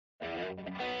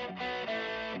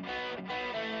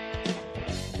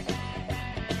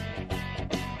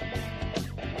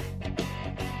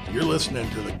You're listening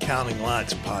to the Counting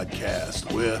Lights podcast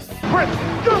with Khris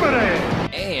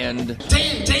and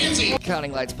Dan Danzy.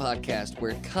 Counting Lights podcast,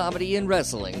 where comedy and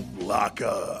wrestling Lock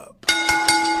Up.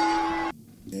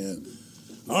 Yeah.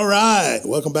 All right,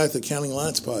 welcome back to the Counting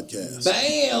Lights podcast.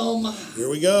 Bam! Here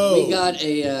we go. We got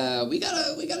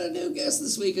a new guest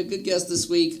this week, a good guest this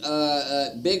week.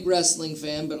 Big wrestling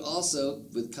fan, but also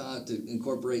to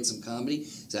incorporate some comedy.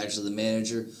 He's actually the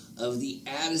manager of the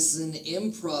Addison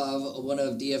Improv, one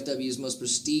of DFW's most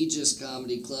prestigious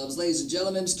comedy clubs. Ladies and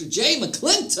gentlemen, Mr. Jay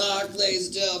Mcclintock, ladies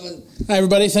and gentlemen. Hi,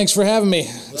 everybody. Thanks for having me.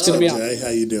 It's good to be on. Jay, how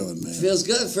you doing, man? Feels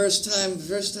good. First time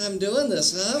doing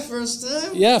this, huh? First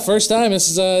time? Yeah, first time.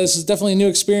 This is definitely a new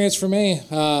experience for me.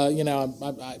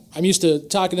 I'm used to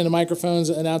talking into microphones,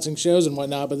 announcing shows and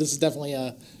whatnot, but this is definitely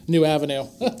a new avenue.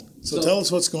 So tell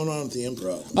us what's going on at the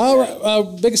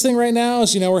Improv. Biggest thing right now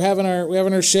is we're having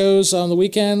our shows on the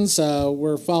weekends.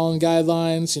 We're following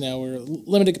guidelines. We're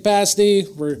limited capacity.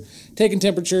 We're taking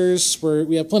temperatures.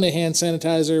 We have plenty of hand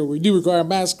sanitizer. We do require a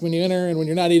mask when you enter and when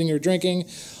you're not eating or drinking.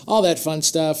 All that fun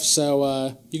stuff.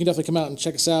 So you can definitely come out and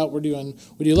check us out. We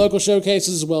do local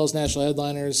showcases as well as national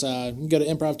headliners. You can go to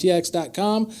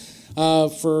improvtx.com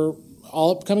for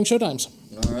all upcoming showtimes.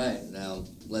 All right, now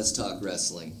let's talk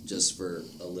wrestling just for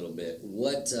a little bit.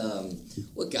 What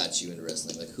got you into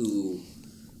wrestling? Like, who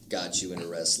got you into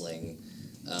wrestling?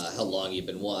 How long you've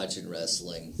been watching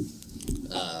wrestling?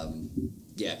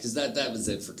 Yeah, because that was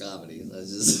it for comedy.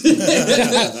 Just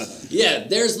yeah,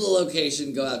 there's the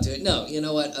location. Go out to it. No, you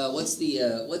know what? What's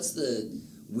the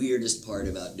weirdest part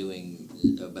about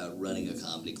running a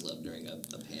comedy club during a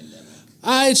pandemic?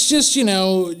 It's just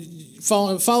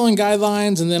following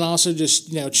guidelines, and then also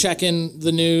just checking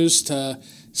the news to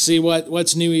see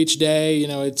what's new each day.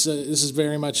 This is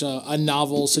very much a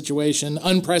novel situation.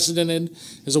 Unprecedented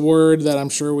is a word that I'm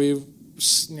sure we're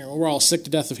all sick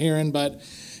to death of hearing, but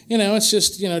it's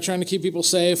just trying to keep people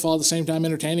safe while at the same time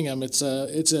entertaining them. It's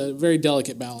a very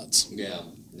delicate balance. Yeah,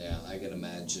 I can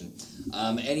imagine.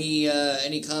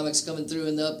 Any comics coming through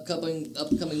in the upcoming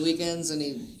weekends?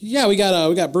 Yeah, we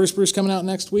got Bruce coming out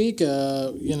next week.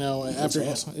 After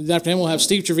him we'll have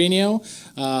Steve Trevino,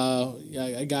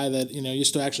 a guy that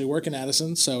used to actually work in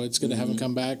Addison, so it's good to have him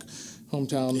come back.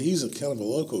 Hometown. He's a kind of a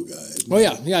local guy. Oh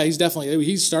yeah,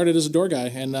 he started as a door guy,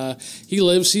 and he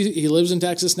lives in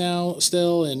Texas now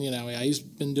still, and he's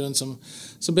been doing some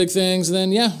big things. And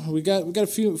then we got a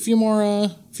few more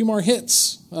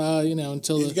hits.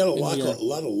 Until you've got a lot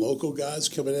of local guys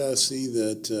coming out. I see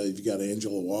that you've got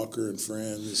Angela Walker and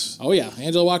friends. Oh yeah,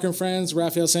 Angela Walker and friends,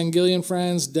 Raphael Sangilli and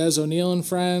friends, Des O'Neill and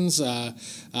friends.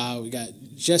 We got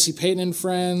Jesse Payton and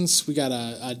friends. We got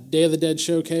a Day of the Dead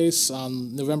showcase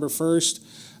on November 1st.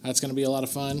 That's going to be a lot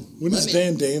of fun. When is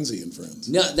Dan Danzy and friends?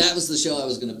 No, that was the show I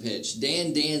was going to pitch.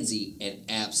 Dan Danzy and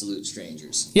Absolute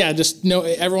Strangers. Yeah, just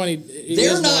everyone.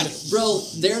 They're not.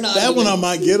 That one I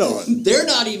might get on. They're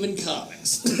not even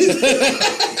comics.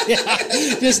 Yeah,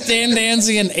 just Dan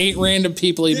Danzy and 8 random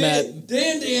people he met.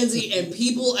 Dan Danzy and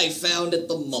people I found at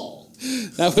the mall.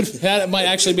 That might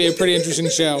actually be a pretty interesting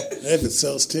show. If it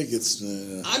sells tickets.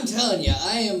 I'm telling you,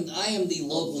 I am the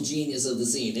local genius of the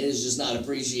scene. It is just not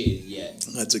appreciated yet.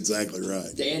 That's exactly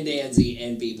right. Dan Danzy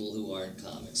and people who aren't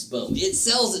comics. Boom. It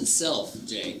sells itself,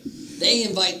 Jay. They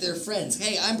invite their friends.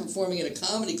 Hey, I'm performing at a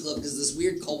comedy club because this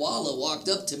weird koala walked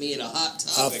up to me at a hot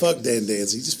topic. Fuck Dan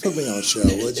Danzy. Just put me on a show,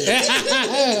 would you?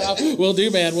 Will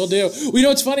do, man. Will do. Well,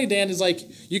 what's funny, Dan, is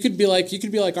you could be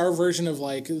like our version of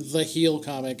the heel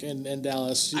comic in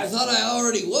Dallas. I thought I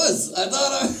already was. I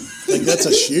think that's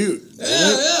a shoot.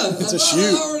 Yeah. It's I a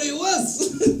shoot. I already was.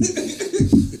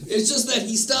 It's just that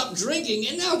he stopped drinking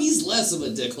and now he's less of a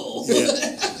dickhole.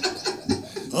 Yeah.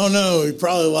 Oh no, you're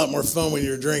probably a lot more fun when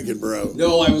you're drinking, bro.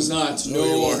 No, I was not. No,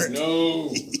 you weren't.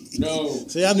 No.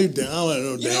 See, I didn't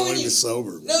know Dan when he was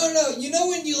sober. No. You know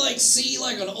when you see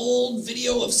an old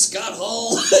video of Scott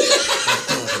Hall?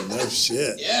 Oh, no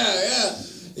shit. Yeah.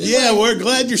 Yeah, we're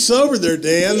glad you're sober there,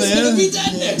 Dan. He's gonna be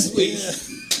dead next week.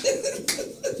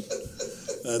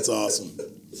 That's awesome.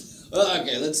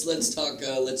 Okay, let's talk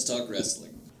wrestling.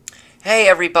 Hey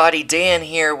everybody, Dan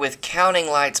here with Counting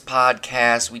Lights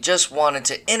Podcast. We just wanted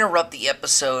to interrupt the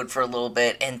episode for a little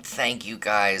bit and thank you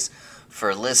guys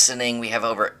for listening. We have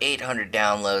over 800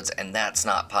 downloads and that's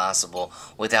not possible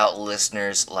without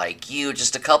listeners like you.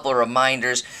 Just a couple of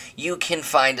reminders, you can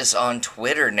find us on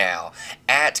Twitter now,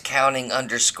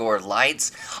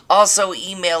 @counting_lights. Also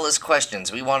email us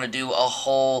questions. We want to do a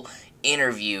whole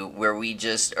interview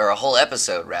a whole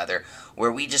episode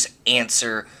where we just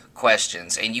answer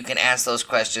questions, and you can ask those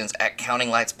questions at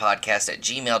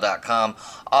countinglightspodcast@gmail.com.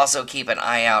 Also keep an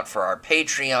eye out for our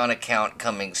Patreon account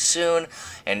coming soon,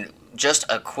 and just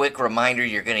a quick reminder,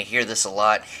 you're going to hear this a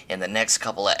lot in the next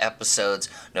couple of episodes.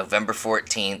 November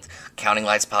 14th, Counting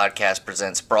Lights Podcast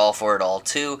presents Brawl for It All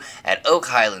 2 at Oak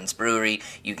Highlands Brewery.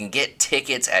 You can get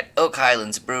tickets at Oak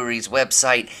Highlands Brewery's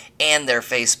website and their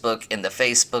Facebook in the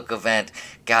Facebook event.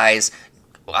 Guys,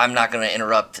 I'm not going to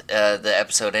interrupt the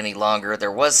episode any longer.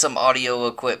 There was some audio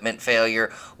equipment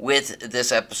failure with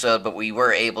this episode, but we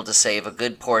were able to save a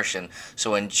good portion.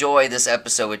 So enjoy this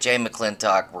episode with Jay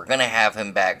Mcclintock. We're going to have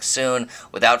him back soon.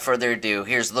 Without further ado,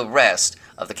 here's the rest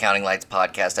of the Counting Lights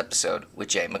podcast episode with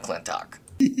Jay Mcclintock.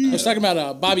 I was talking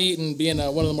about Bobby Eaton being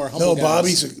one of the more humble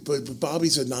guys.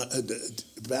 Bobby's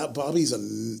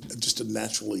just a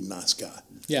naturally nice guy.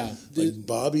 Yeah. Like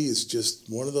Bobby is just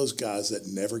one of those guys that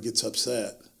never gets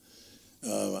upset.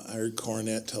 I heard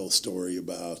Cornette tell a story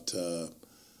about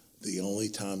the only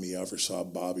time he ever saw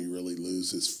Bobby really lose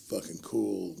his fucking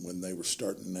cool when they were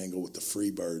starting an angle with the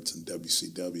Freebirds in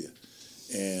WCW.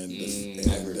 And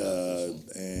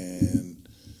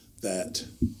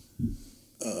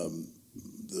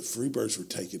the Freebirds were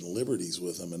taking liberties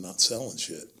with him and not selling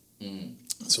shit.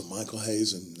 So Michael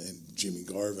Hayes and Jimmy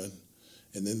Garvin,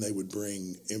 and then they would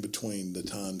bring, in between the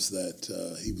times that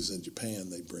he was in Japan,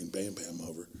 they'd bring Bam Bam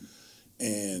over.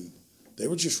 And they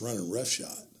were just running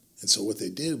roughshod. And so what they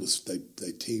did was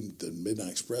they teamed, the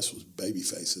Midnight Express was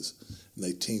Babyfaces, and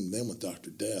they teamed them with Dr.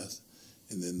 Death,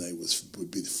 and then they would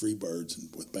be the Freebirds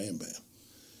and with Bam Bam.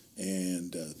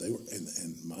 And they were,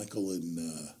 and Michael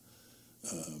and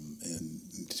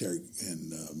Terry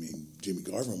and Jimmy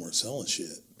Garvin weren't selling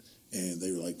shit. And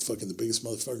they were like, fucking the biggest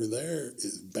motherfucker there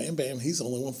is Bam Bam. He's the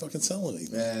only one fucking selling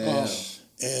anything.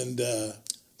 And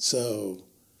so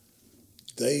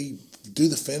they do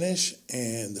the finish,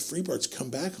 and the Freebirds come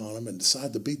back on him and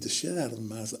decide to beat the shit out of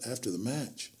him after the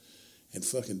match. And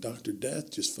fucking Dr.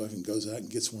 Death just fucking goes out and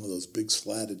gets one of those big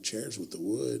slatted chairs with the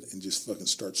wood and just fucking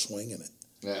starts swinging it.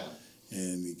 Yeah.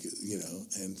 And,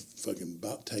 and fucking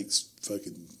about takes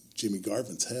fucking Jimmy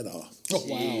Garvin's head off. Oh,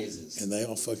 wow. Jesus. And they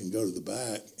all fucking go to the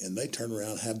back, and they turn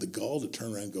around, have the gall to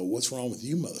turn around and go, "What's wrong with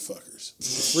you motherfuckers?" The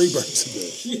Freebirds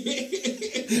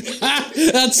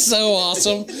did. That's so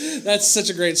awesome. That's such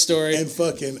a great story. And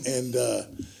fucking,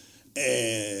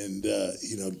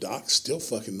 Doc still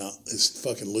fucking is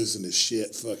fucking losing his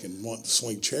shit, fucking wanting to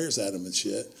swing chairs at him and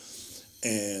shit.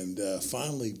 And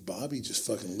finally, Bobby just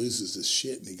fucking loses his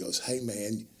shit, and he goes, "Hey,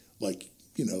 man,"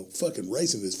 fucking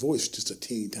raising his voice just a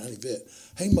teeny tiny bit.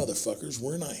 "Hey, motherfuckers,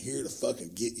 we're not here to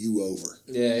fucking get you over."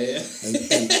 Yeah.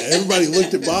 And everybody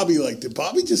looked at Bobby like, did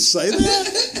Bobby just say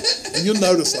that? And you'll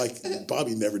notice, like,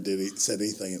 Bobby never said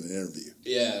anything in an interview.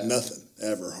 Yeah. Nothing,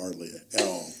 ever, hardly at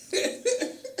all.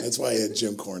 That's why he had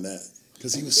Jim Cornette.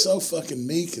 Because he was so fucking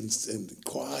meek and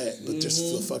quiet, but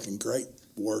just a fucking great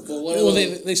worker. Well,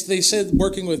 they said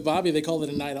working with Bobby, they called it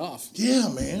a night off. Yeah,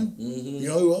 man. You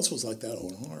know who else was like that?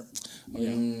 Owen Hart. Oh,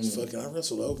 yeah. I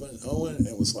wrestled Owen, and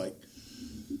it was like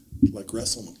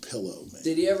wrestling a pillow, man.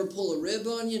 Did he ever pull a rib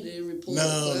on you? Did he ever pull?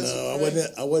 No.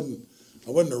 I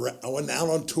wasn't out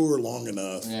on tour long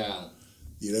enough. Yeah.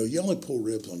 You only pull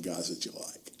ribs on guys that you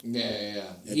like.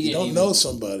 Yeah. If you don't know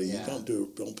somebody, you don't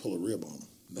pull a rib on them.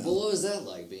 No. Well, what was that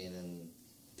like being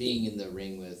in the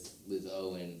ring with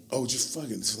Owen? Oh, just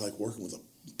fucking, it's like working with a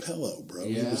pillow, bro.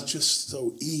 Yeah. It was just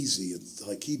so easy. It's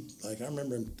like I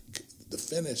remember him, the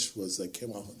finish was they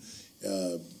came off,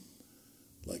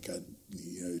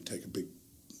 take a big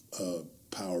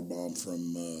power bomb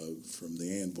from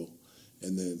the anvil,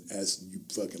 and then as you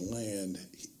fucking land,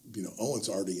 Owen's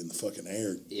already in the fucking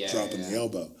air, dropping the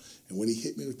elbow, and when he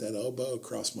hit me with that elbow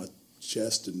across my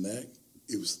chest and neck,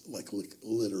 it was like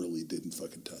literally didn't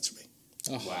fucking touch me.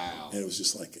 Oh. Wow. And it was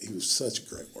just like, he was such a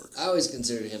great worker. I always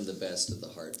considered him the best of the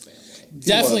Hart family.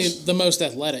 Definitely the most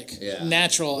athletic. Yeah.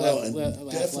 Natural.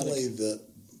 Definitely the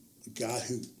guy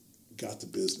who got the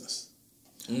business.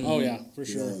 Mm-hmm. Oh, yeah, for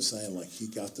sure. You know what I'm saying? Like, he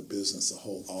got the business, the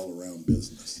whole all-around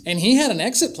business. And he had an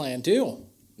exit plan, too.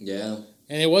 Yeah.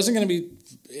 And it wasn't going to be,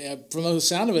 from the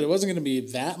sound of it, it wasn't going to be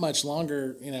that much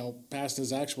longer, past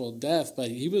his actual death. But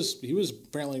he was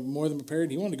apparently more than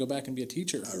prepared. He wanted to go back and be a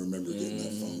teacher. I remember getting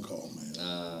that phone call, man.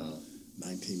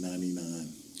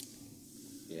 1999.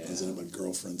 Yeah. I was at my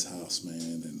girlfriend's house,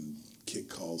 man, and Kit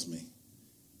calls me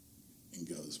and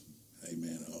goes, "Hey,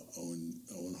 man,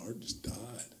 Owen Hart just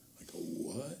died." I go,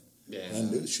 "What?" Yeah. And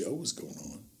I knew the show was going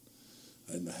on.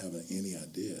 I didn't have any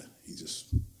idea.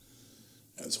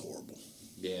 That was horrible.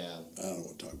 Yeah. I don't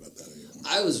want to talk about that anymore.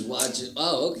 I was watching.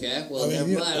 Oh, okay. Well, never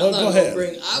mind. Well, go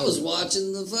ahead. I was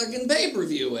watching the fucking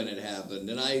pay-per-view when it happened,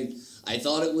 and I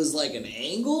thought it was like an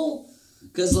angle,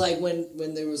 because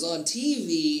when there was on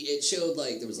TV, it showed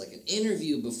like there was like an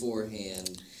interview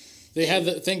beforehand, They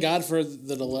had thank God for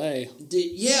the delay.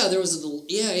 There was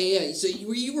a So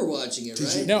you were watching it,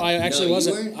 right? No, I actually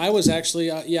wasn't. You I was actually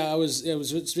I was. It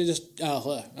was just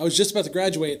I was just about to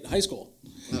graduate high school,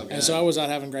 and so I was out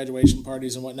having graduation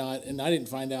parties and whatnot, and I didn't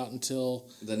find out until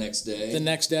the next day. The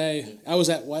next day, I was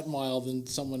at Wet n Wild, and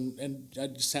I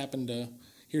just happened to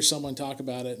hear someone talk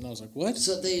about it, and I was like, "What?"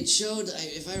 So they had showed,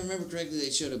 if I remember correctly, they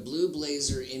showed a Blue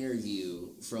Blazer interview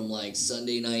from like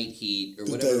Sunday Night Heat or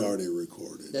whatever.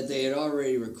 That they had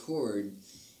already recorded.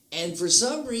 And for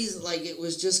some reason, like it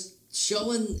was just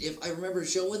showing. If I remember,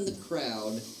 showing the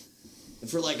crowd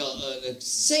for like a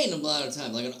insane amount of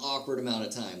time, like an awkward amount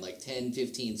of time, like 10,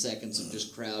 15 seconds of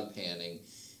just crowd panning,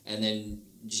 and then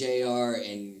JR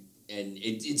and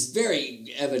it's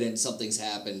very evident something's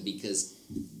happened because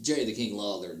Jerry the King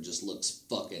Lawler just looks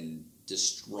fucking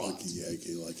distraught.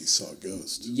 Like he saw a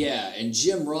ghost. Yeah, and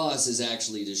Jim Ross is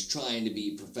actually just trying to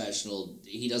be professional.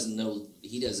 He doesn't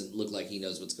look like he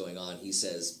knows what's going on. He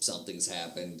says something's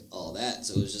happened, all that.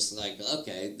 So it was just like,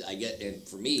 okay, I get it.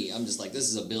 For me, I'm just like, this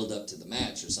is a build up to the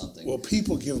match or something. Well,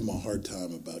 people give him a hard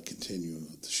time about continuing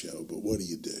with the show, but what do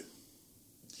you do?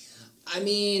 I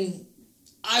mean,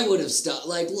 I would have stopped.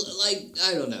 Like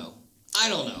I don't know.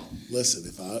 Listen,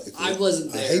 if I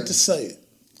wasn't there. I hate to say it.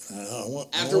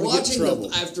 After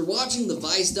watching the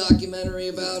Vice documentary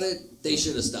about it, they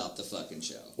should have stopped the fucking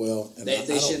show. Well,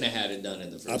 they shouldn't have had it done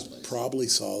in the first place. I probably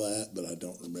saw that, but I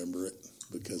don't remember it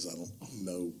because I don't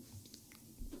know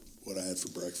what I had for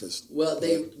breakfast. Well,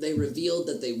 they revealed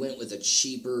that they went with a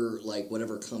cheaper, like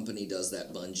whatever company does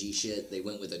that bungee shit. They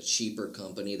went with a cheaper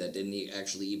company that didn't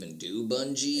actually even do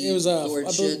bungee. It was I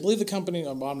believe the company.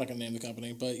 I'm not gonna name the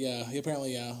company, but yeah,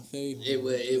 apparently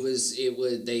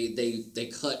they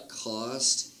cut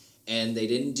cost and they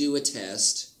didn't do a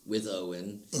test with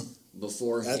Owen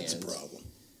beforehand. That's a problem.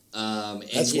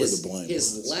 That's where the blame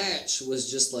his latch was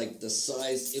just like the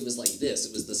size. It was like this.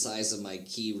 It was the size of my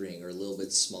key ring, or a little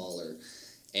bit smaller.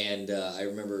 And I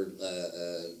remember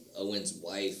Owen's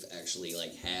wife actually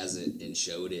like has it and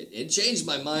showed it. It changed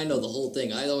my mind on the whole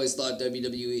thing. I always thought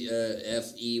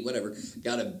WWE, whatever,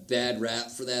 got a bad rap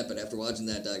for that. But after watching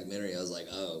that documentary, I was like,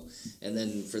 oh. And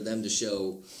then for them to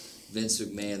show Vince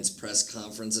McMahon's press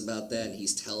conference about that, and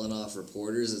he's telling off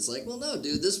reporters, it's like, well, no,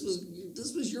 dude, this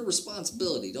was your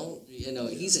responsibility. Don't,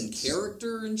 he's in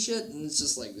character and shit, and it's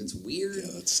just like, it's weird.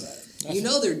 Yeah, that's sad.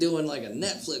 They're doing like a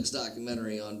Netflix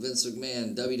documentary on Vince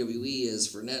McMahon. WWE is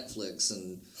for Netflix,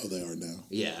 and they are now.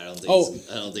 Yeah, I don't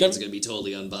think it's gonna be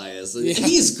totally unbiased. Yeah.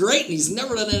 He's great, and he's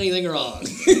never done anything wrong.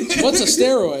 What's a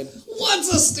steroid? What's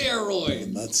a steroid?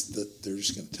 And they're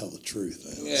just gonna tell the truth.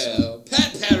 Yeah,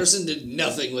 Pat Patterson did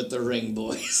nothing with the Ring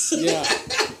Boys. Yeah.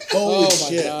 Holy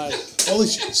shit. My God. Holy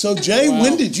shit. So Jay,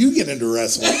 when did you get into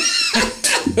wrestling?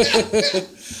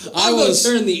 I'm going to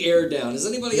turn the air down. Is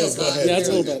anybody else got Yeah, it's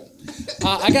a little bit.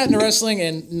 I got into wrestling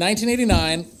in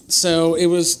 1989, so it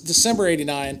was December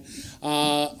 89.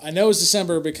 I know it was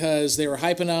December because they were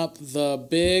hyping up the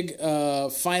big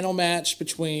final match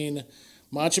between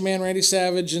Macho Man Randy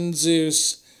Savage and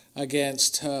Zeus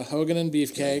against Hogan and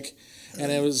Beefcake.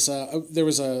 And it was there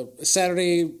was a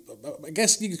Saturday, I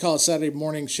guess you could call it a Saturday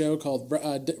morning show called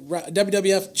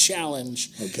WWF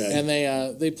Challenge. Okay. And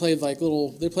they played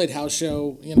they played house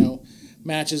show,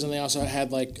 matches, and they also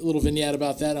had like a little vignette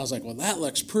about that. And I was like, well, that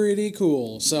looks pretty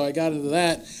cool. So I got into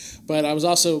that. But I was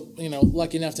also,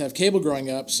 lucky enough to have cable growing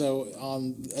up. So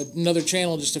on another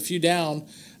channel just a few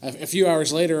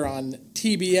hours later on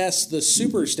TBS, the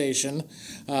Superstation,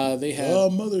 they had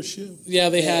mothership. Yeah,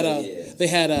 they had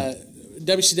a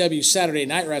WCW Saturday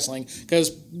Night Wrestling,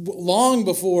 because long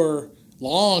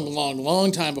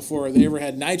time before they ever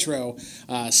had Nitro,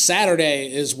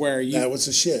 Saturday is where that was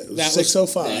the shit. It was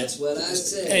 6:05. That's what I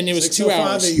said. And it was 2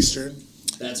 hours Eastern.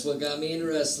 That's what got me into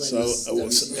wrestling.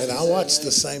 And I watched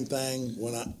the same thing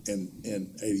when in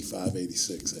 85,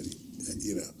 86,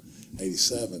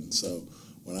 87. So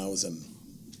when I was in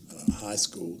high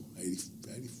school,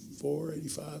 84,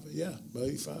 85, yeah,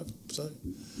 85.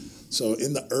 So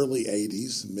in the early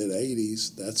 80s, mid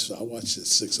 80s, I watched it at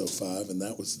 6:05, and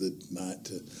that was the night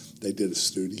they did a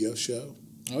studio show.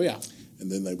 Oh yeah.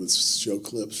 And then they would show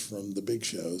clips from the big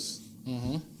shows.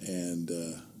 Mm-hmm. And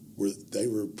they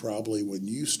were probably, when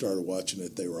you started watching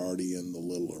it, they were already in the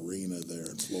little arena there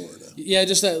in Florida. Yeah,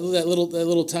 just that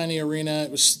little tiny arena.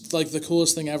 It was like the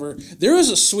coolest thing ever. There was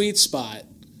a sweet spot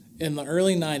in the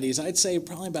early 90s, I'd say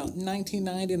probably about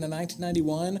 1990 to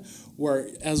 1991, where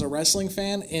as a wrestling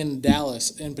fan in Dallas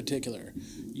in particular,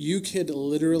 you could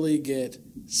literally get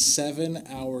 7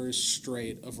 hours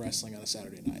straight of wrestling on a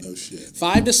Saturday night. No shit.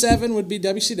 5 to 7 would be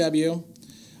WCW.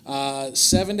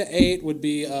 7 to 8 would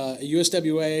be a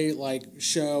USWA like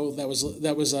show that was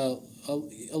a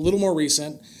little more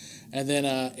recent, and then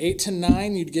 8 to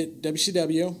 9 you'd get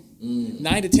WCW.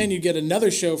 9 to 10 you'd get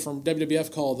another show from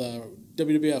WWF called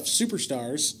WWF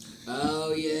Superstars.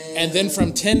 Oh yeah. And then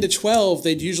from 10 to 12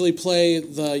 they'd usually play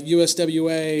the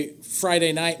USWA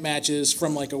Friday night matches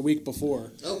from like a week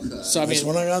before. Okay. So That's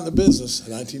when I got in the business,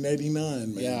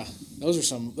 1989, man. Yeah. Those are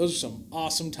some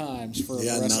awesome times for a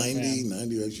wrestling 90. I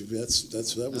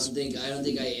don't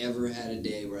think I ever had a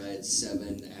day where I had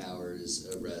 7 hours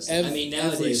of wrestling. Every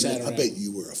nowadays Saturday. I bet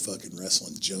you were a fucking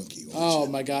wrestling junkie. Oh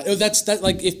my god! That's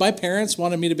like if my parents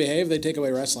wanted me to behave, they'd take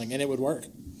away wrestling, and it would work.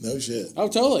 No shit. Oh,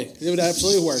 totally! It would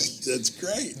absolutely work. That's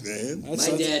great, man. My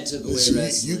dad took away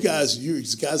wrestling. You guys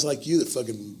like you that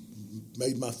fucking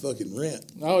made my fucking rent.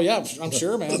 Oh yeah, I'm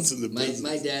sure, man.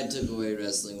 My dad took away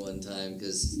wrestling one time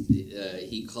because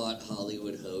he caught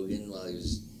Hollywood Hogan while he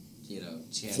was,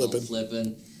 channel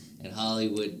flipping, and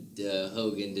Hollywood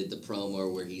Hogan did the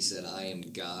promo where he said, "I am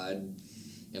God."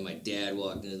 And my dad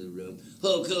walked into the room.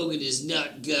 Hulk Hogan is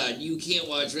not God. You can't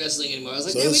watch wrestling anymore. I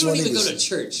was like, Dad, we don't even go to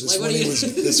church. This when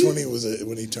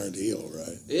he turned heel,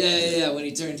 right? Yeah. When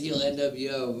he turned heel,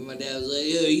 NWO. My dad was like,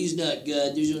 "Oh, he's not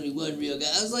God. There's only one real guy."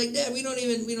 I was like, Dad, we don't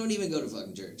even go to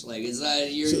fucking church. Like, it's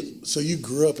not your. So you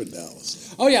grew up in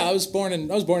Dallas? Oh yeah, I was born in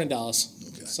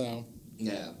Dallas. Okay. So.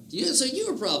 Yeah. So you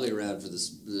were probably around for the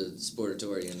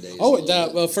Sportatorium days. Oh,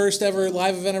 the first ever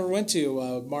live event I ever went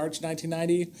to, March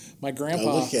 1990. My grandpa.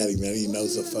 Oh, look at him, man. He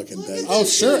knows the fucking date. Oh,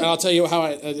 sure. And I'll tell you how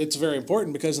it's very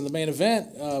important because in the main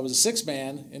event it was a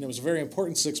 6-man, and it was a very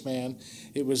important 6-man.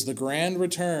 It was the grand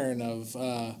return of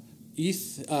Eric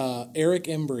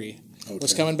Embry.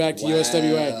 Was coming back to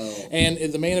USWA, and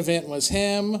the main event was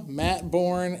him, Matt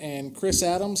Bourne, and Chris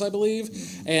Adams, I believe.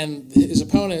 And his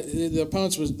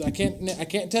opponents was I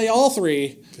can't tell you all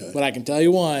 3, but I can tell you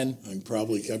one. I'm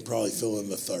probably filling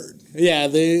the third. Yeah,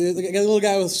 the little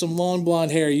guy with some long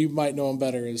blonde hair. You might know him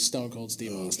better as Stone Cold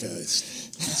Steve Austin. Okay,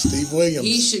 Steve Williams.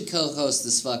 He should co-host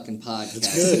this fucking podcast.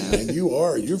 That's good, man.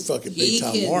 You're fucking big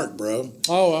time Mark, bro.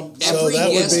 Oh, every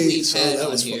guest we've had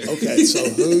on here. Okay, so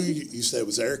who you said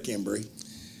was Eric Embry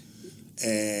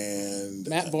and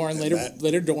Matt Bourne,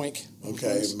 later Doink.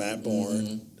 Okay, Matt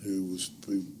Bourne, who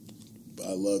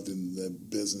I loved in the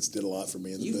business, did a lot for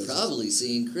me in the business. You've probably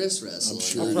seen Chris wrestle.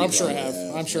 I'm sure I have.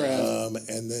 I'm sure I have.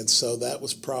 And then so that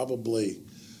was probably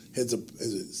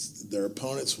their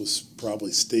opponents was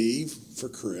probably Steve for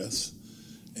Chris,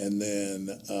 and then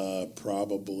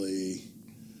probably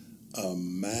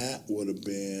Matt would have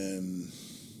been.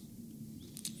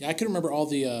 Yeah, I can remember all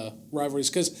the rivalries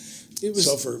because it was.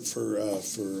 So for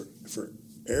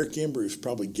Eric Embry, it was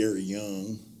probably Gary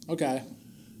Young. Okay.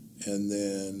 And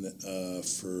then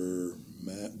for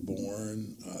Matt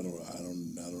Bourne, I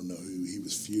don't know who he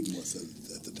was feuding with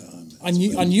at the time. On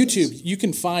YouTube, you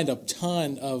can find a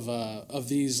ton of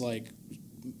these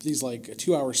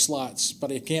 2-hour slots,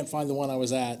 but I can't find the one I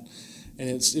was at. And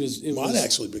it might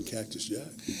actually been Cactus Jack.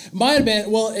 Might have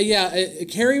been. Well, yeah.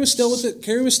 Kerry was still with it.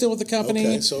 Kerry was still with the company.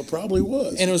 Okay, so it probably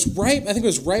was. And it was right. I think it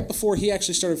was right before he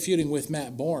actually started feuding with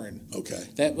Matt Bourne. Okay.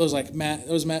 That was Matt.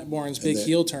 That was Matt Bourne's big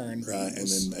heel turn. Right, and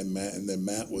then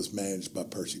Matt was managed by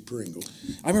Percy Pringle.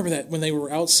 I remember that when they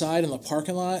were outside in the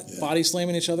parking lot, body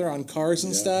slamming each other on cars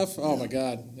and stuff. Oh my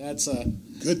God, that's a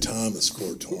good time. The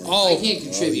Sportatorium. I can't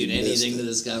contribute anything to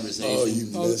this conversation. Oh, you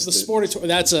missed the Sportatorium.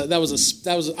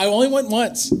 That was. I only went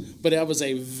once, but that was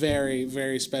a very,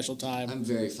 very special time. I'm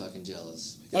very fucking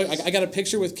jealous. I got a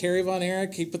picture with Kerry Von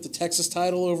Erich. He put the Texas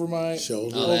title over my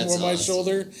shoulder.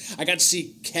 Shoulder. I got to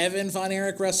see Kevin Von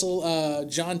Erich wrestle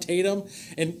John Tatum,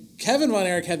 and Kevin Von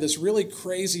Erich had this really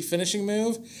crazy finishing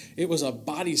move. It was a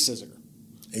body scissor.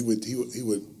 He would.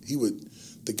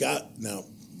 The guy now.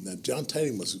 John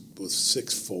Tatum was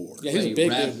 6'4". Yeah, he was a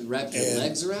big dude. Wrap your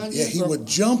legs around you? Yeah, he would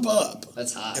jump up.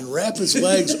 That's hot. And wrap his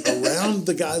legs around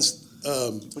the guy's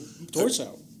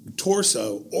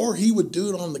torso, or he would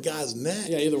do it on the guy's neck.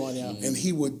 Yeah, either one, yeah. And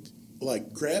he would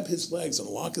grab his legs and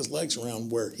lock his legs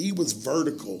around where he was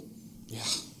vertical. Yeah.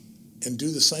 And do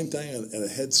the same thing at a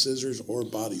head scissors or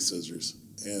body scissors.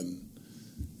 And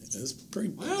it's pretty.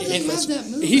 Wow, they have that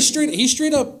move. He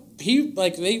straight up.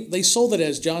 They sold it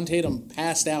as John Tatum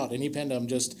passed out and he pinned him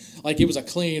just like it was a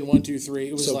clean 1, 2, 3.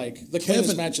 It was the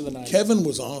cleanest match of the night. Kevin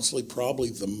was honestly probably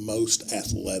the most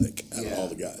athletic out of all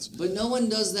the guys. But no one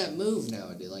does that move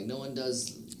nowadays. No one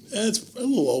does. It's a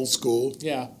little old school.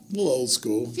 Yeah, a little old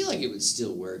school. I feel like it would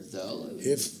still work though.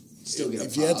 If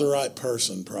you had the right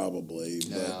person, probably.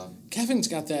 No. But Kevin's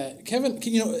got that. Kevin.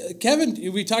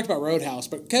 We talked about Roadhouse,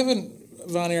 but Kevin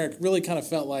Von Erich really kind of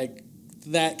felt like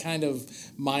that kind of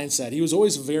mindset. He was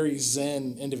always a very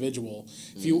zen individual.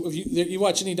 If you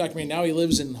watch any documentary, now he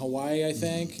lives in Hawaii, I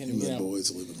think, and the boys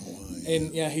live in Hawaii.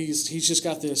 And he's just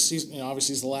got this. He's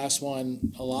obviously he's the last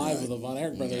one alive of the Von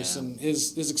Erich brothers, and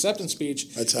his acceptance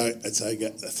speech. That's how I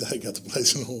got the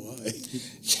place in Hawaii.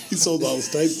 He sold all his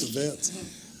tapes to Vince.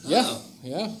 Yeah.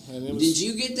 And it was, did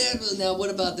you get that? Now,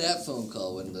 what about that phone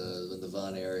call when the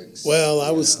Von Erichs? Well, I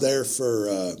was there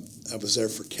for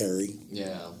Carrie.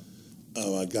 Yeah.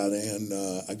 I got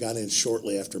in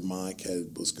shortly after Mike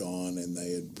was gone, and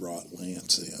they had brought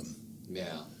Lance in.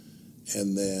 Yeah.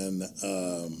 And then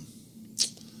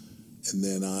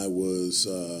I was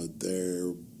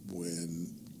there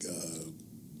when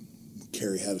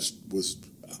Carrie was.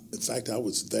 In fact, I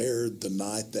was there the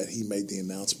night that he made the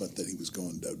announcement that he was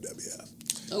going to WWF.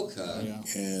 Okay. Yeah.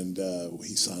 And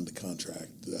he signed a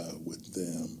contract with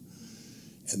them.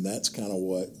 And that's kind of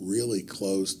what really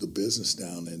closed the business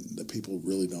down. And the people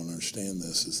really don't understand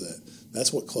this, is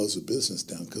that's what closed the business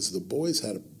down, because the boys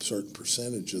had a certain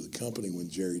percentage of the company when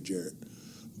Jerry Jarrett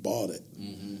bought it.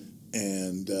 Mm-hmm.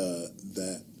 And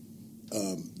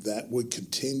that would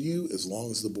continue as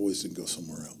long as the boys didn't go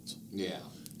somewhere else. Yeah.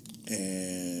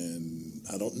 And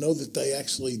I don't know that they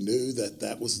actually knew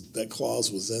that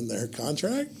clause was in their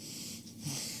contract.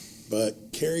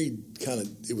 But Kerry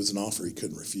it was an offer he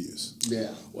couldn't refuse.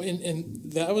 Yeah. Well,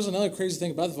 and that was another crazy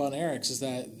thing about the Von Erichs, is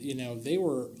that, they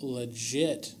were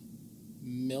legit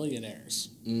millionaires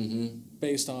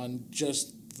based on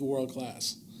just the world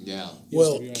class. Yeah.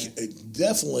 Well,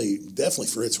 definitely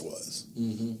Fritz was.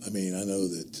 Mm-hmm. I mean, I know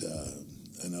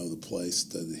the place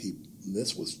that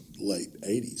this was late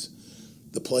 80s,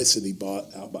 the place that he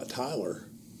bought out by Tyler,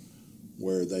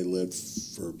 where they lived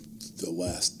for the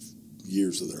last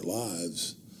years of their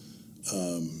lives.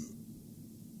 I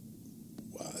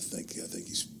think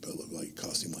it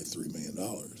cost him like $3 million.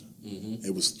 Mm-hmm.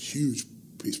 It was a huge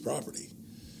piece of property,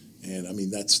 and I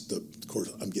mean of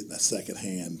course I'm getting that second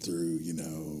hand through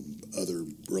other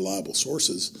reliable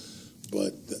sources,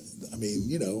 but the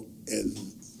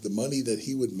money that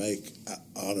he would make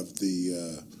out of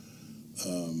the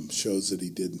shows that he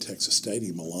did in Texas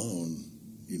Stadium alone,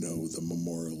 the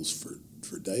memorials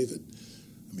for David.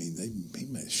 I mean, he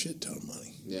made a shit ton of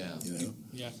money. Yeah.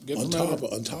 Yeah. Good on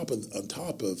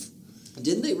top of.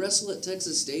 Didn't they wrestle at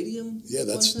Texas Stadium? Yeah,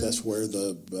 that's where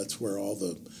all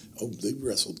the they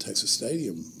wrestled Texas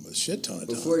Stadium a shit ton of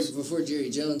times. Before Jerry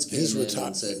Jones came in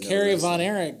and said Kerry Von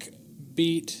Erich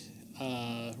beat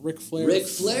Ric Flair.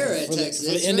 At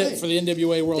Texas for the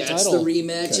NWA World Title. That's the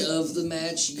rematch of the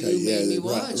match you made me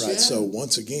watch. Right. Yeah. So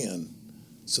once again,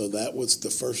 that was the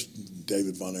first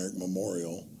David Von Erich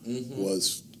memorial. Mm-hmm.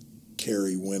 Was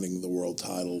Kerry winning the world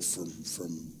title from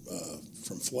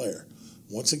Flair.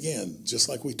 Once again, just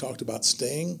like we talked about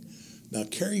Sting, now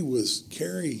Kerry was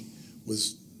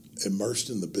immersed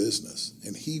in the business,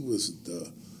 and he was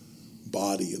the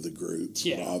body of the group,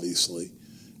 obviously.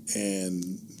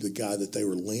 And the guy that they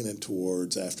were leaning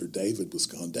towards after David was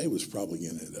gone, David was probably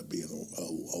going to end up being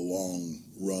a long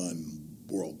run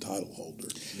world title holder.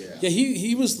 Yeah,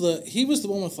 he was the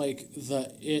one with like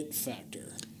the it factor.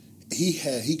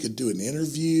 He could do an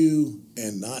interview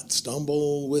and not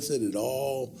stumble with it at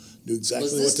all. Knew exactly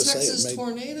what to say. Was this Texas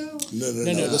Tornado? No.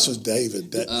 This was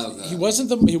David. He wasn't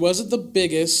the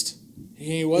biggest.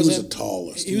 He was the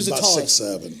tallest. He was about tallest.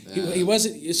 6'7". He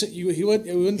wasn't. He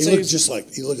wouldn't he say looked just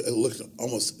like he looked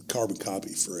almost a carbon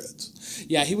copy of Fritz.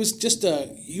 Yeah, he was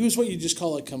what you just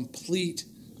call a complete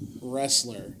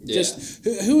wrestler. Yeah. Just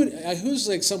who's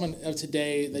like someone of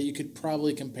today that you could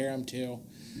probably compare him to?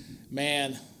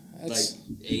 Man. Like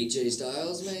AJ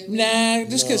Styles, maybe? Nah,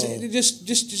 just because just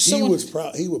someone.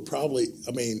 He would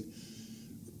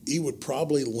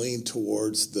probably lean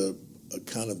towards the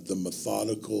kind of the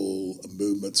methodical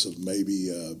movements of maybe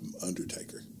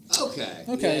Undertaker.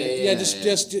 Okay. Yeah. Just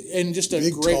a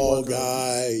big great tall worker.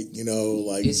 guy.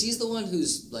 Like is he the one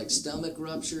who's like stomach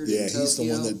ruptured? Yeah, in Tokyo? he's the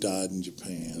one that died in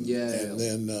Japan. Yeah. And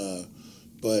then,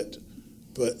 but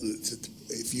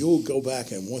if you'll go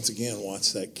back and once again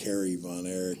watch that Kerry Von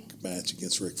Erich match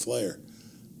against Ric Flair,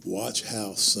 watch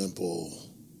how simple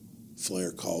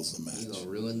Flair calls the match. You're gonna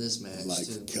ruin this match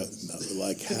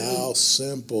like how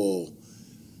simple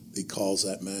he calls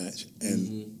that match,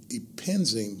 and he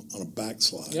pins him on a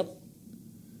backslide. Yep.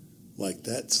 Like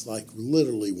that's like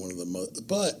literally one of the most.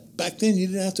 But back then you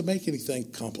didn't have to make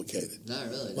anything complicated. Not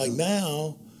really. Like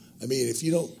now. I mean, if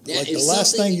you don't Yeah, like the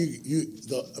last thing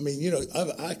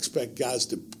I expect guys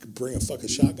to bring a fucking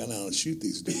shotgun out and shoot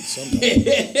these dudes sometimes.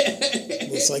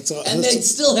 It's like, and they'd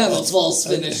still have a false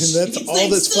finish. And that's all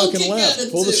that's fucking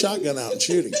left. Pull the shotgun out and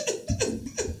shoot him.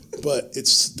 But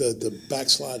it's the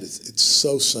backslide. It's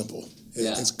so simple.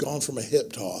 It's gone from a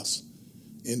hip toss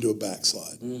into a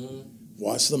backslide. Mm-hmm.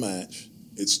 Watch the match.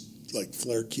 It's like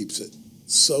Flair keeps it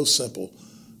so simple.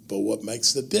 But what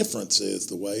makes the difference is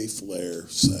the way Flair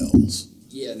sells.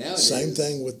 Yeah, now Same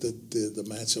thing with the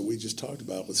match that we just talked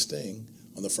about with Sting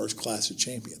on the first Clash of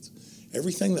Champions.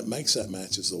 Everything that makes that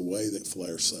match is the way that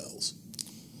Flair sells.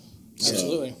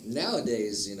 Absolutely.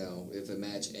 Nowadays, if a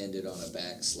match ended on a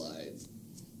backslide,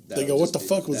 they go, "What the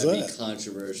fuck was that?" Be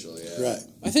controversial, yeah. Right.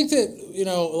 I think that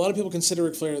a lot of people consider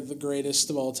Ric Flair the greatest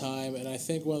of all time, and I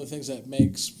think one of the things that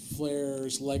makes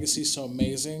Flair's legacy so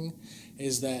amazing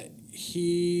is that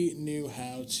he knew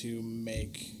how to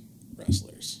make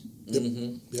wrestlers. Yep.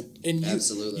 Mm-hmm. Yep. And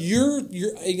absolutely. You're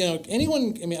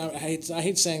anyone. I mean, I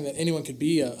hate saying that anyone could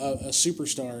be a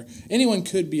superstar. Anyone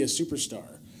could be a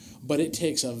superstar, but it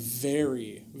takes a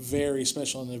very, very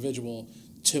special individual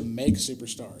to make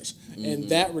superstars. Mm-hmm. In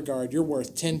that regard, you're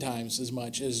worth 10 times as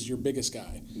much as your biggest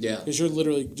guy. Yeah. Because you're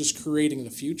literally just creating the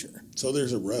future. So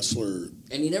there's a wrestler.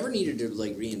 And he never needed to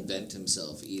reinvent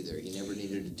himself either. He never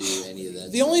needed to do any of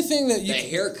that. The only thing that the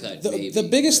haircut, the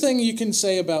biggest thing you can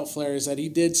say about Flair is that he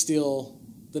did steal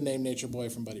the name Nature Boy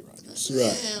from Buddy Rogers.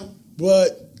 Right. Yeah.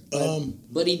 But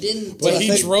he didn't. But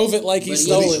he drove it like he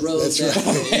stole it. That's right.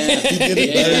 Yeah. He did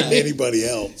it better than anybody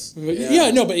else. But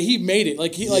but he made it.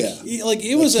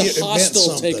 It was a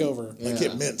hostile takeover.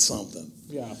 It meant something.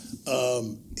 Yeah.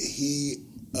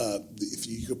 If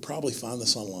you could probably find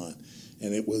this online,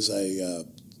 and it was a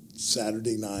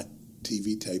Saturday night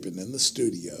TV taping in the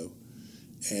studio,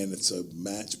 and it's a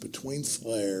match between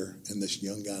Flair and this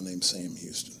young guy named Sam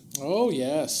Houston. Oh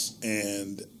yes.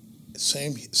 And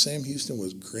Sam Houston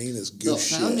was green as goose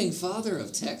shit. The founding father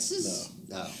of Texas?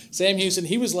 No. Sam Houston,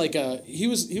 he was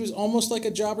almost like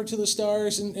a jobber to the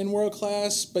stars in world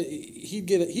class, but he'd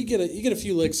get a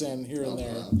few licks in here and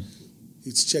there. Wow.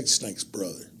 He's Jake Snake's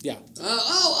brother. Yeah.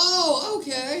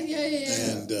 Okay.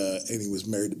 Yeah. And he was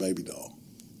married to Baby Doll.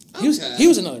 He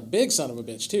was another big son of a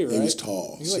bitch too, right? He was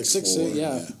tall. He was like 6'4", 6'6",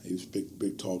 yeah. He was a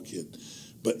big tall kid.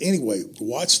 But anyway,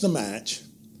 watch the match,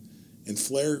 and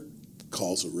Flair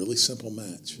calls a really simple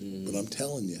match. But I'm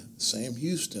telling you, Sam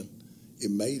Houston, it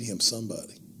made him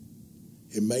somebody.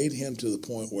 It made him to the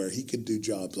point where he could do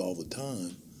jobs all the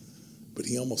time, but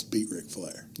he almost beat Ric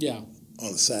Flair. Yeah.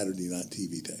 On a Saturday night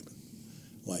TV taping.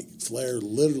 Like, Flair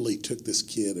literally took this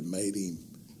kid and made him,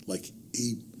 like,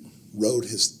 he rode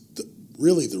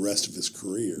really the rest of his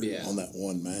career on that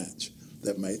one match.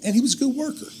 And he was a good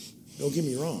worker. Don't get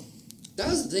me wrong. That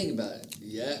was the thing about it.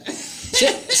 Yeah.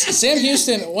 Sam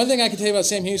Houston, one thing I can tell you about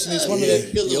Sam Houston, he's one of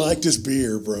the... You liked his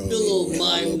beer, bro. Good little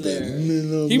mime there.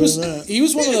 He was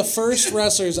one of the first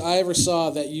wrestlers I ever saw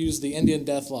that used the Indian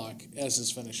Deathlock as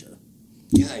his finisher.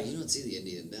 God, you don't see the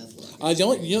Indian Deathlock.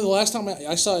 The last time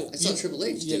I saw Triple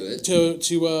H do it. To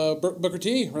Booker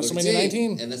T, WrestleMania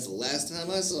 19. And that's the last time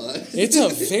I saw it. It's a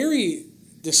very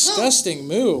disgusting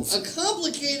move. A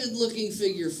complicated looking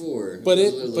figure four. But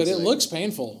it looks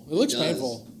painful. It looks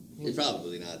painful. It's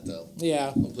probably not, though.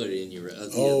 Yeah. I'll put it in your... I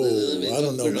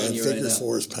don't know, man. Figure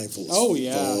four is painful as fuck.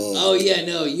 No.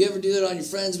 You ever do it on your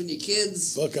friends when you're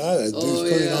kids? Fuck, I've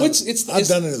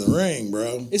done it in the ring,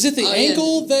 bro. Is it the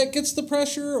ankle that gets the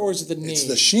pressure, or is it the knee? It's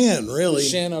the shin, really.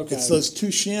 Shin, okay. It's those two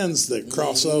shins that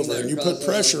cross over, and you put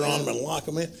pressure on them and lock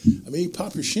them in. I mean, you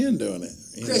pop your shin doing it.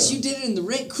 Chris, you did it in the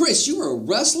ring. Chris, you were a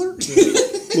wrestler? A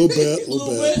little bit.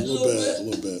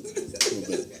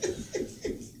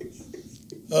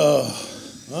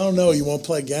 I don't know. You want to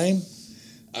play a game?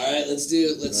 All right, let's do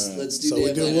it. Let's do. So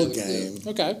we do a little game.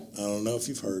 Okay. I don't know if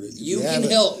you've heard it. You can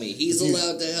help me. He's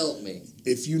allowed to help me.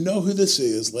 If you know who this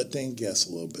is, let Dan guess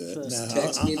a little bit. Sure. Now,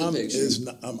 text me the picture.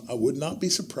 I would not be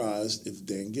surprised if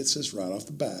Dan gets this right off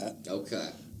the bat. Okay.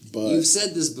 But you've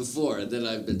said this before, and then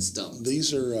I've been stumped.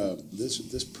 These are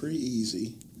this pretty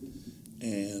easy,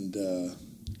 and I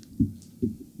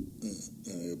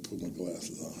gotta put my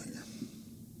glasses on here.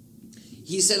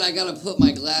 He said, "I gotta put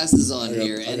my glasses on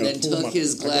here," and then took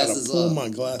his glasses off. I gotta pull my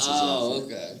glasses off. Oh,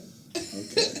 okay.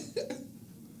 Okay.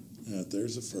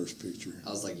 There's the first picture.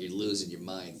 I was like, "You're losing your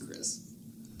mind, Chris."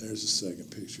 There's the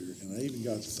second picture, and I even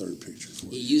got the third picture for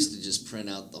you. He used to just print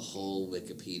out the whole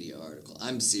Wikipedia article.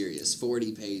 I'm serious,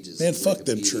 40 pages. Man, fuck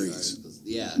them trees. Articles.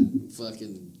 Yeah,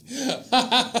 fucking.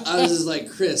 I was just like,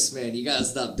 Chris, man, you gotta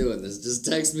stop doing this. Just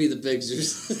text me the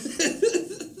pictures.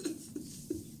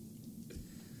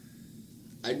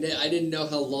 I didn't know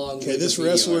how long. Okay, this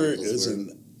wrestler is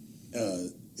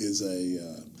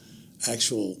a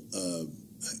actual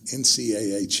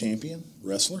NCAA champion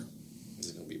wrestler. Is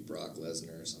it gonna be Brock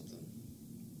Lesnar or something?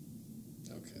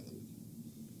 Okay.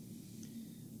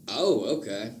 Oh,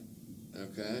 okay.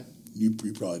 Okay. You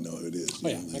probably know who it is. Oh,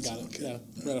 yeah, I got it. Okay. Yeah,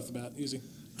 right off the bat. Easy.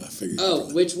 I figured.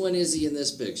 Oh, which one is he in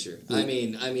this picture? I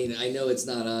mean, I know it's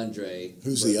not Andre.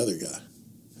 Who's the other guy?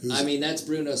 That's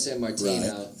Bruno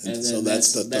Sammartino. Right. And then so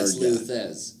that's the third Lou guy.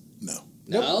 Thez. No.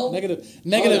 No? Negative.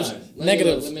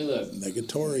 Let me look.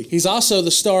 Negatory. He's also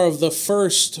the star of the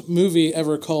first movie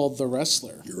ever called The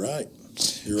Wrestler. You're right.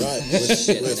 Shit, I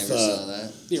never saw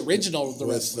that. The original The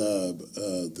with Wrestler.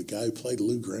 the guy who played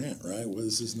Lou Grant, right? What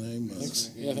is his name?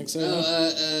 I think so.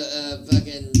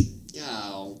 Fucking,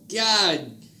 oh,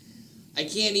 God. I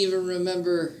can't even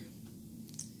remember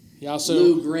He also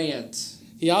Lou Grant.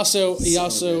 He also. Son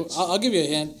of a bitch. I'll give you a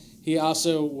hint. He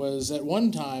also was at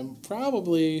one time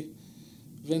probably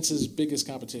Vince's biggest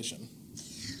competition.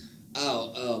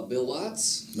 Oh, Bill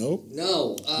Watts? Nope.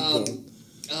 No.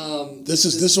 This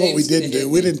is what we didn't do.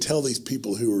 We didn't tell these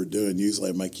people who were doing. Usually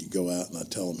I make you go out and I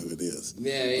tell them who it is.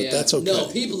 Yeah. But that's okay. No,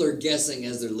 people are guessing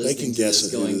as they're listening. They can guess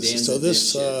it. Going, So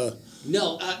this. So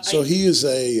he is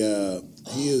a.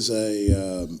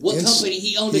 What company?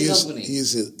 He owned a company. He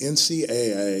is an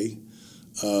NCAA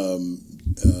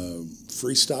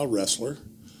freestyle wrestler.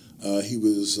 He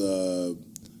was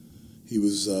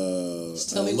Just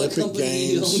tell me Olympic what company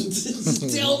Games. he owned.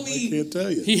 Just tell me. I can't tell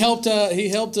you. He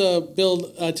helped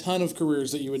build a ton of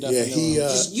careers that you would definitely know.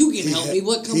 Just you can help me.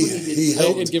 What company did he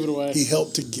helped? I'd give it away. He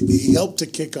helped to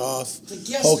kick off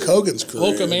guess Hulk who- Hogan's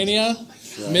career. Hulkamania,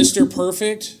 Mr.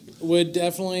 Perfect would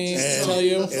definitely tell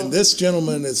you. And this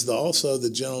gentleman is also the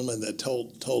gentleman that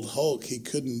told Hulk he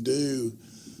couldn't do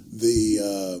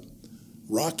the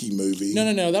Rocky movie.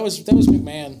 No. That was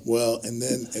McMahon. Well, and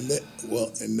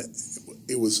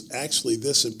it was actually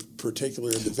this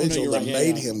particular individual that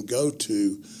made him go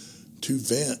to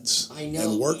Vince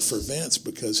and work for Vince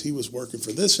because he was working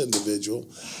for this individual,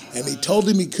 and he told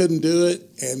him he couldn't do it,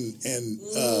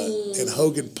 and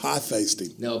Hogan pie-faced him.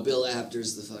 No, Bill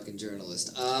Apter's the fucking journalist.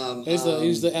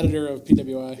 He's the editor of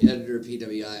PWI. Editor of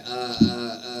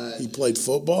PWI. He played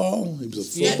football. He was a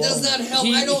football. That does not help.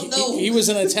 I don't know. He was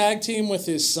in a tag team with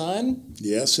his son.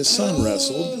 Yes, his son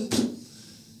wrestled,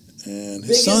 and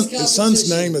his Biggest son's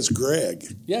competition. name is Greg.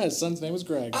 Yeah, his son's name was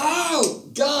Greg. Oh,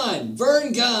 Gone.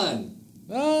 Vern Gone.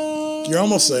 You're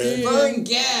almost there. Vern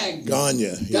Gag. Gagne.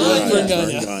 You're Gagne. right. Vern Vern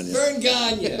Gagne. Vern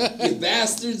Gagne. You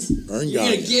bastards. Vern You're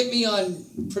going to Gagne. get me on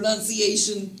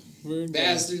pronunciation.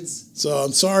 Bastards. So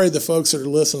I'm sorry, the folks that are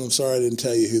listening. I'm sorry I didn't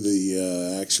tell you who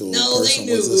the actual No, person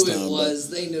they knew was this who time. it was.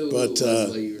 They knew who it was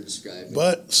what you were describing.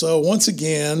 But so once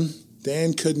again,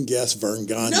 Dan couldn't guess Vern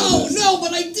Gagne. No,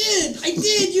 but I did.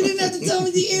 You didn't have to tell me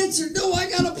the answer. No, I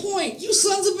got a point. You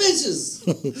sons of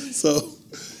bitches.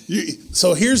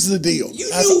 So here's the deal. You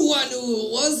knew who I knew who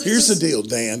it was. Here's the deal,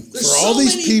 Dan. For there's all so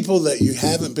these many- people that you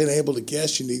haven't been able to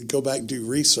guess, you need to go back and do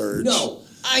research. No,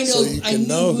 I know. So you I can knew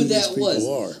know who who these that people was.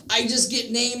 are. I just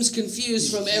get names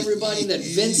confused from everybody that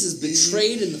Vince has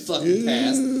betrayed in the fucking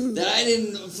past. That I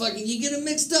didn't fucking. You get them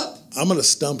mixed up. I'm going to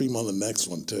stump him on the next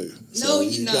one, too. No,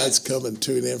 you're you not. guys come and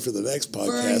tune in for the next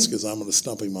podcast because I'm going to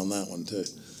stump him on that one, too.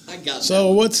 I got So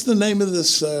that. what's the name of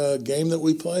this game that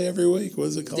we play every week? What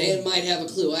is it called? Dan might have a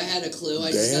clue. I had a clue.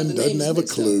 I just got Dan the doesn't names have a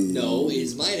mixed up. clue. No,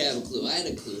 he might have a clue. I had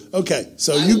a clue. Okay,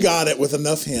 so I you was- got it with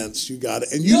enough hints. You got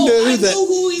it. And you No, knew I that know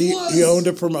who he was. he owned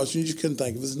a promotion. You just couldn't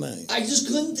think of his name. I just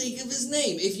couldn't think of his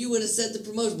name. If you would have said the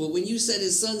promotion, but when you said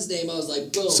his son's name, I was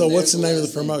like, boom. So what's the there's name of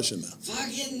last the promotion now?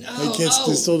 Fucking. He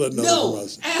still doesn't know the No,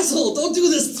 promotion. asshole! Don't do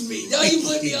this to me. Now you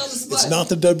put me on the spot. It's not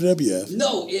the WWF.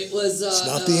 No, it was. It's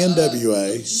not the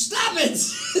NWA. Stop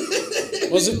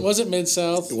it! Was it Mid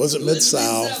South? It wasn't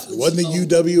Mid-South. It wasn't the Oh.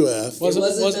 UWF. Wasn't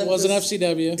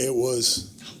FCW? It was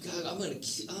Oh God, I'm gonna.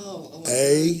 Oh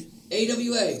A.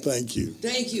 AWA. Thank you.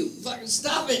 Thank you. Fucking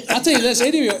stop it. I'll tell you this: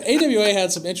 AWA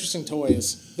had some interesting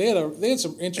toys. They had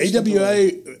some interesting toys.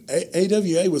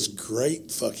 AWA was great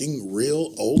fucking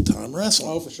real old-time wrestling.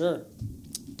 Oh, for sure.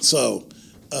 So,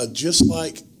 just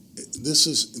like this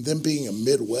is them being a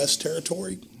Midwest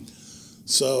territory,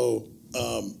 so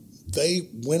they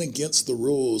went against the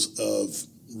rules of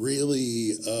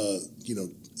really,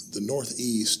 the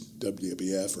Northeast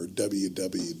WWF or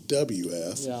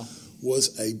WWF Yeah.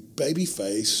 was a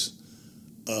babyface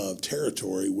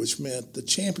territory, which meant the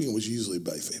champion was usually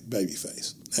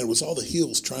babyface. And it was all the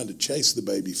heels trying to chase the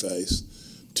babyface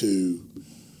to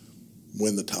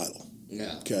win the title.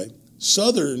 Yeah. Okay.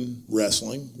 Southern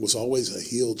wrestling was always a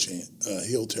heel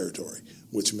territory,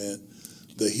 which meant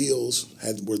the heels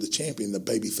were the champion. The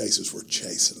baby faces were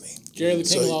chasing him. Jerry the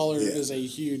King So, Lawler yeah. is a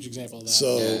huge example of that.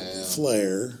 So Yeah.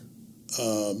 Flair,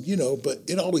 but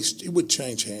it would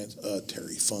change hands.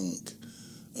 Terry Funk,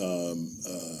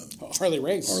 Harley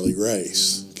Race. Harley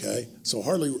Race. Okay, so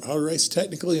Harley Race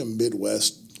technically a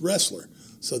Midwest wrestler.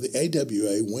 So the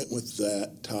AWA went with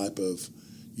that type of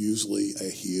usually a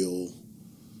heel.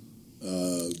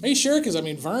 Are you sure? Because, I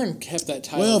mean, Vern kept that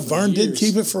title. Well, for Vern years. did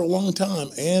keep it for a long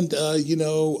time. And,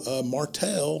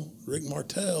 Rick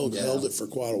Martel held it for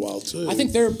quite a while, too. I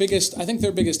think their biggest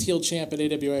heel champ at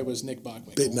AWA was Nick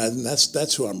Bockwinkel. And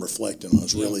that's who I'm reflecting on,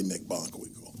 is really Nick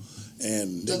Bockwinkel.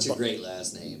 And Such a great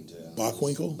last name, too.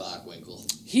 Bockwinkel?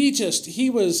 Bockwinkel. He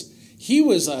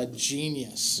was a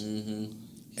genius. Mm-hmm.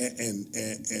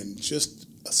 And just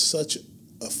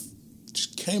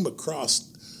just came across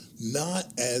not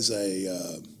as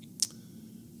a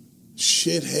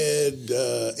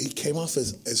shithead. He came off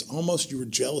as almost you were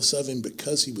jealous of him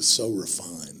because he was so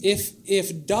refined.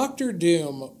 If Dr.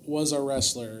 Doom was a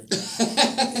wrestler,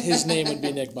 his name would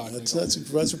be Nick Bockwinkel.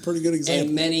 That's a pretty good example.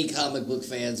 And many comic book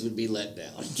fans would be let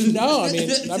down. No, I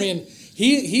mean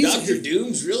he's Dr.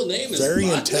 Doom's real name is very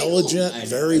Bockwinkel. intelligent,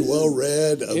 very well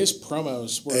read. His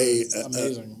promos were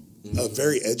amazing. A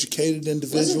very educated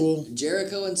individual. Wasn't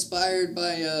Jericho inspired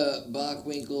by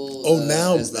Bockwinkel?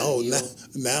 Now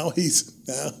he's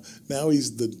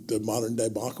the modern day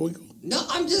Bockwinkel. No,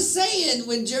 I'm just saying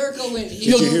when Jericho went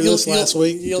heel. Did you hear this last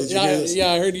week? Yeah,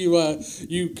 I heard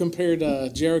you compared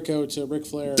Jericho to Ric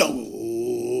Flair.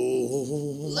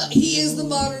 He is the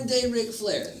modern day Ric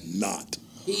Flair. Not.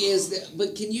 He is,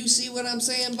 but can you see what I'm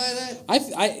saying by that?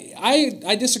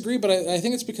 I disagree, but I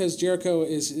think it's because Jericho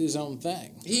is his own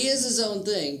thing. He is his own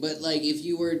thing, but I'll give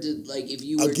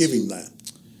him that.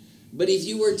 But if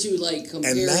you were to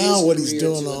compare, and now what he's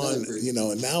doing doing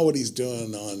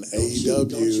on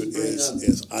AEW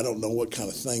is I don't know what kind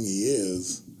of thing he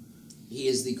is. He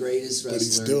is the greatest wrestler. But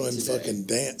he's doing today. fucking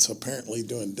dance. Apparently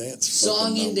doing dance.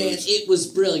 Song and dance. It was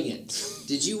brilliant.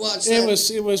 Did you watch that?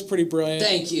 It was pretty brilliant.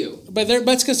 Thank you. But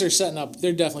that's because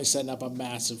they're definitely setting up a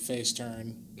massive face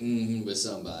turn. Mm-hmm, with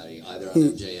somebody, either on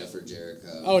MJF or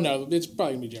Jericho. Oh no, it's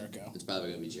probably gonna be Jericho. It's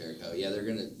probably gonna be Jericho. Yeah,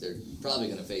 they're probably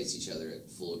gonna face each other at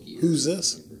full gear. Who's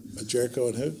this? Jericho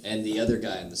and who? And the other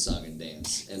guy in the song and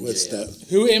dance. MJF. What's that?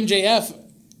 Who MJF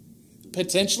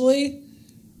potentially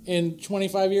in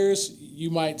 25 years you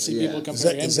might see people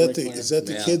compare him to Ric Flair. Is that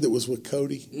the kid that was with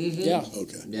Cody? Mm-hmm. Yeah.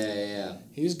 Okay. Yeah.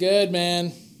 He's good, man.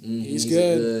 Mm-hmm. He's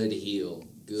good. good. A good heel.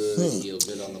 Good heel.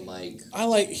 Good on the mic.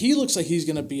 He looks like he's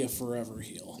gonna be a forever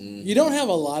heel. Mm-hmm. You don't have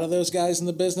a lot of those guys in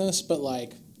the business, but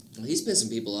he's pissing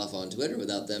people off on Twitter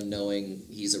without them knowing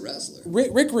he's a wrestler.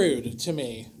 Rick Rude, to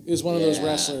me, is one of those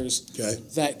wrestlers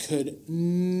that could,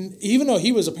 even though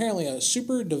he was apparently a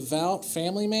super devout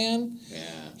family man,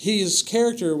 his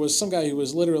character was some guy who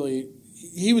was literally,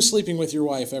 he was sleeping with your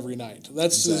wife every night.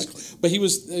 That's exactly. But he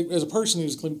was, as a person, he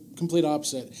was complete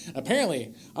opposite.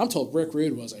 Apparently, I'm told Rick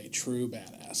Rude was a true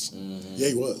badass. Mm-hmm. Yeah,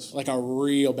 he was. Like a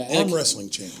real badass. Arm wrestling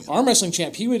champion. Arm wrestling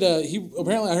champ. He would,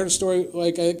 apparently I heard a story,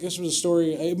 I guess it was a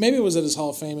story, maybe it was at his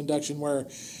Hall of Fame induction where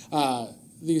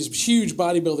these huge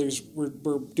bodybuilders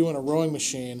were doing a rowing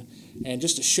machine, and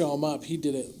just to show him up, he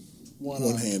did it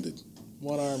one-handed.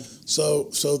 One arm.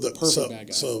 So bad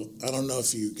guy. So I don't know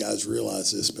if you guys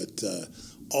realize this, but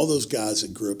all those guys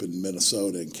that grew up in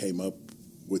Minnesota and came up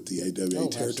with the AWA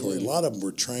territory, absolutely. A lot of them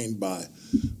were trained by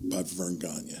Vern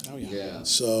Gagne. Oh yeah.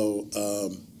 So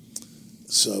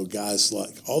guys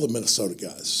like all the Minnesota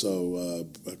guys. So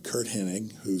Kurt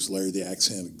Hennig, who's Larry the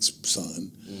Accent's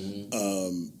son,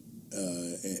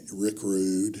 Rick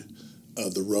Rude,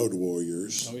 the Road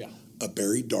Warriors. Oh yeah.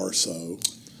 Barry Darso.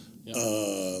 Yep.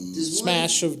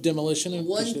 Smash of Demolition. Did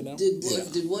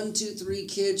 1, 2, 3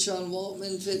 kid Sean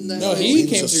Waltman fit in that? No, he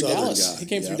came through Dallas. Guy. He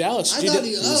came through Dallas. I thought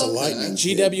he was a lightning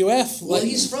GWF. Well,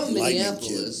 he's from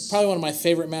Minneapolis. Probably one of my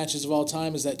favorite matches of all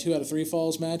time is that 2 out of 3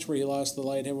 falls match where he lost the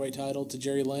light heavyweight title to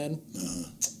Jerry Lynn.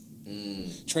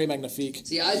 Trey Magnifique.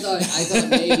 See, I thought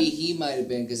maybe he might have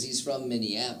been because he's from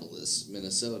Minneapolis,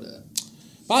 Minnesota.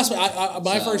 Possibly.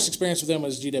 My first experience with him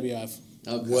was GWF.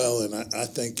 Okay. Well, and I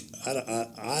think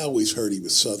I always heard he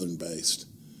was Southern based.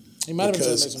 He might have been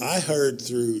because I heard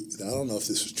through. I don't know if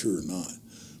this is true or not,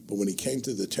 but when he came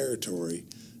to the territory,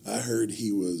 I heard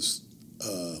he was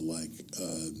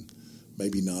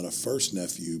maybe not a first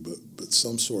nephew, but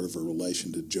some sort of a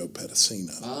relation to Joe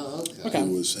Pedicino. Oh, okay.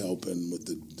 Who was helping with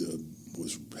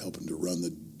helping to run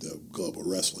the Global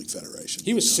Wrestling Federation.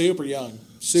 He was super young.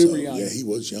 Super young. Yeah, he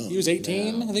was young. He was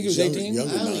 18. Yeah. I think he was 18. I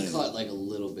only caught a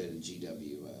little bit of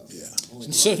GWF. Yeah.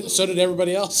 So did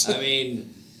everybody else. I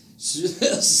mean,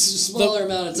 smaller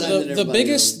amount of time than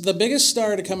everybody else. The biggest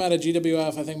star to come out of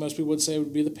GWF, I think most people would say,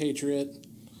 would be the Patriot.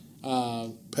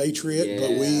 But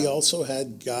we also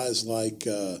had guys like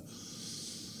a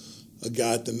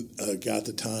guy at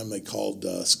the time they called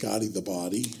Scotty the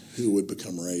Body, who would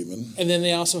become Raven. And then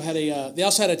they also had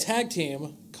a tag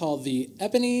team called the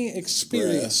Ebony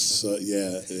Experience.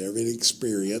 The Ebony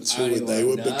Experience. They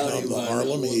would become the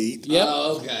Harlem Heat. Yep.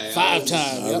 Oh, okay. 5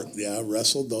 times. I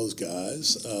wrestled those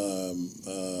guys.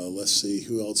 Let's see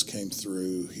who else came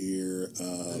through here.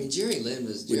 Jerry Lynn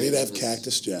was. We did have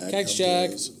Cactus Jack. Cactus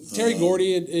Jack. Terry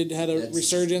Gordy had a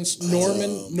resurgence.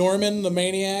 Norman, the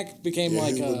Maniac, became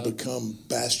he would become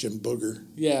Bastion Booger.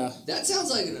 Yeah. That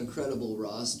sounds like an incredible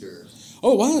roster.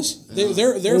 Oh, it was. They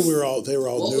were all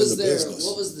new in the business.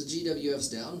 What was the GWF's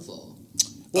downfall?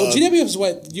 Well, GWF is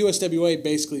what USWA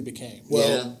basically became.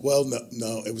 Well,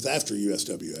 no, it was after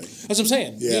USWA. That's what I'm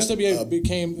saying. Yeah, USWA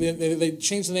became. They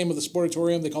changed the name of the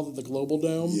Sportatorium. They called it the Global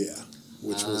Dome. Yeah,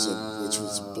 which was a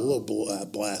little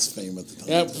blaspheme at the time.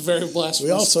 Yeah, very blasphemous. We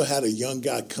also had a young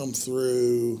guy come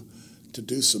through to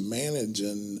do some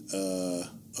managing.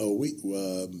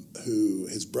 Who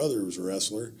his brother was a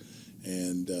wrestler.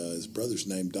 And his brother's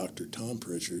named Dr. Tom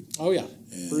Pritchard. Oh, yeah.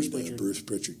 And Bruce Pritchard. Bruce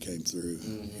Pritchard came through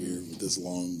here with this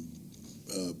long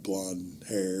blonde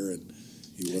hair, and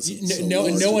he wasn't no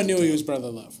one knew he was Brother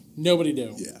Love. Nobody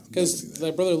knew. Yeah. Because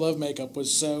that Brother Love makeup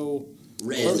was so...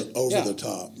 Red. Over the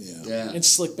top, yeah. And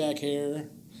slick back hair.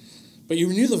 But you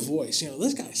knew the voice.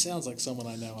 This guy sounds like someone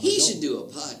I know. He should do a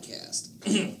podcast.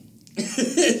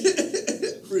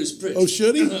 Bruce Pritchard. Oh,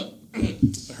 should he?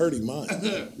 I heard he might.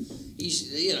 He should,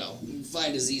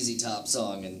 find his Easy Top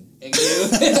song and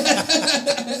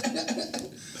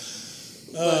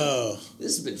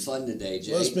this has been fun today,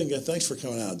 Jay. Well, it's been good. Thanks for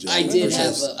coming out, Jay. I did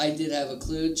have a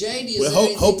clue. Jay, do you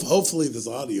hopefully this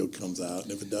audio comes out,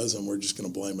 and if it doesn't, we're just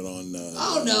going to blame it on.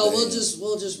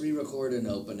 We'll just re-record an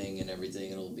opening and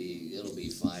everything. It'll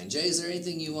be fine. Jay, is there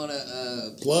anything you want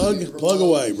to plug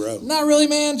away, bro? Not really,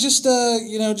 man. Just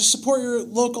just support your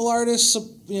local artists.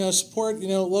 Support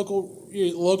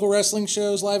local wrestling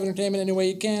shows, live entertainment any way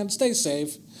you can. Stay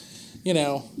safe.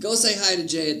 Go say hi to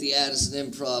Jay at the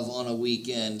Addison Improv on a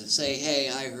weekend. Say, hey,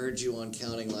 I heard you on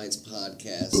Counting Lights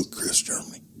podcast. Book Chris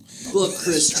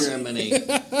Germany.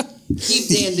 Keep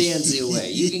Dan Danzy away.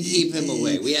 You can keep him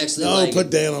away. We actually put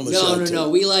Dan on the show. No.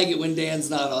 We like it when Dan's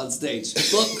not on stage.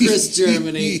 Book Chris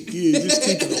Germany. Just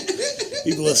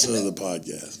keep listening to the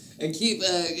podcast. And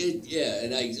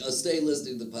I'll stay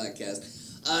listening to the podcast.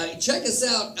 Check us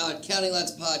out on Counting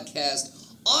Lights Podcast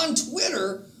on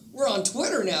Twitter. We're on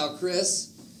Twitter now,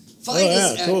 Chris. Find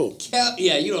us at cool.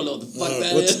 You don't know what the fuck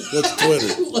that is.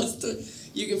 What's Twitter?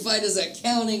 You can find us at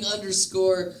counting_lights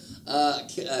at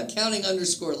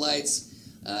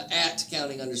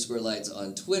counting_lights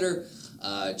on Twitter.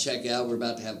 Check out, we're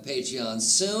about to have Patreon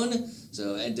soon.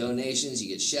 So, and donations, you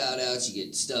get shout outs, you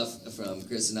get stuff from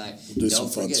Chris and I. We'll do some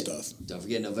fun stuff. Don't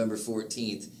forget November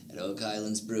 14th at Oak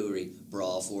Islands Brewery.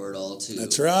 Brawl for it all too.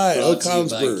 That's right, Oak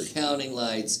Islands Brewery. Counting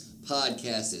Lights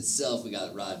podcast itself. We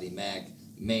got Rodney Mack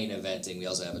main eventing. We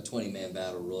also have a 20-man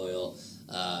battle royal.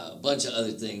 A bunch of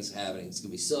other things happening. It's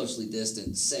going to be socially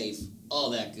distant, safe,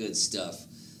 all that good stuff.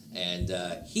 And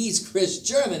he's Chris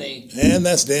Germany. And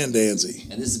that's Dan Danzy.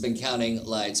 And this has been Counting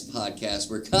Lights Podcast,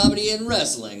 where comedy and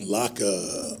wrestling lock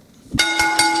up.